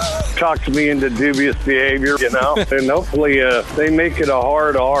talks me into dubious behavior, you know. And hopefully they make it a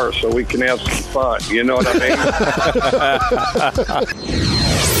hard R so we can have some fun. You know what I mean?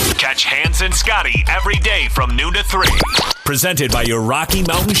 Catch Hans and Scotty every day from noon to 3. Presented by your Rocky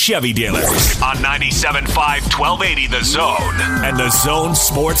Mountain Chevy dealers on 97.5 1280 The Zone and The Zone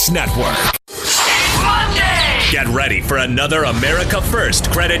Sports Network. Monday! Get ready for another America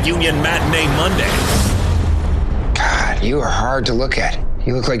First Credit Union Matinee Monday. God, you are hard to look at.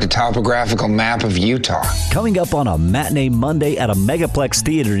 You look like the topographical map of Utah. Coming up on a Matinee Monday at a Megaplex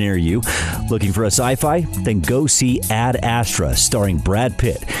theater near you. Looking for a sci-fi? Then go see Ad Astra, starring Brad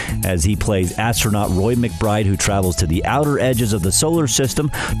Pitt, as he plays astronaut Roy McBride, who travels to the outer edges of the solar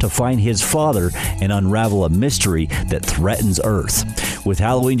system to find his father and unravel a mystery that threatens Earth. With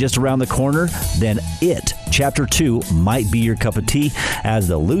Halloween just around the corner, then It, Chapter 2 might be your cup of tea, as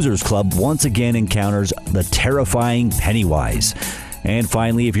the Losers Club once again encounters the terrifying Pennywise. And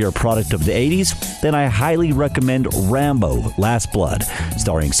finally, if you're a product of the 80s, then I highly recommend Rambo: Last Blood,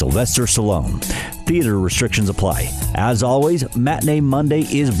 starring Sylvester Stallone. Theater restrictions apply. As always, Matinee Monday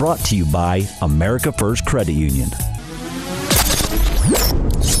is brought to you by America First Credit Union.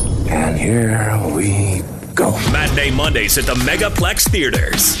 And here we go. Matinee Mondays at the Megaplex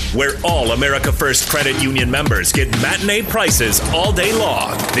Theaters, where all America First Credit Union members get matinee prices all day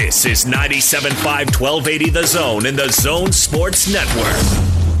long. This is 97.5 1280 The Zone and The Zone Sports Network.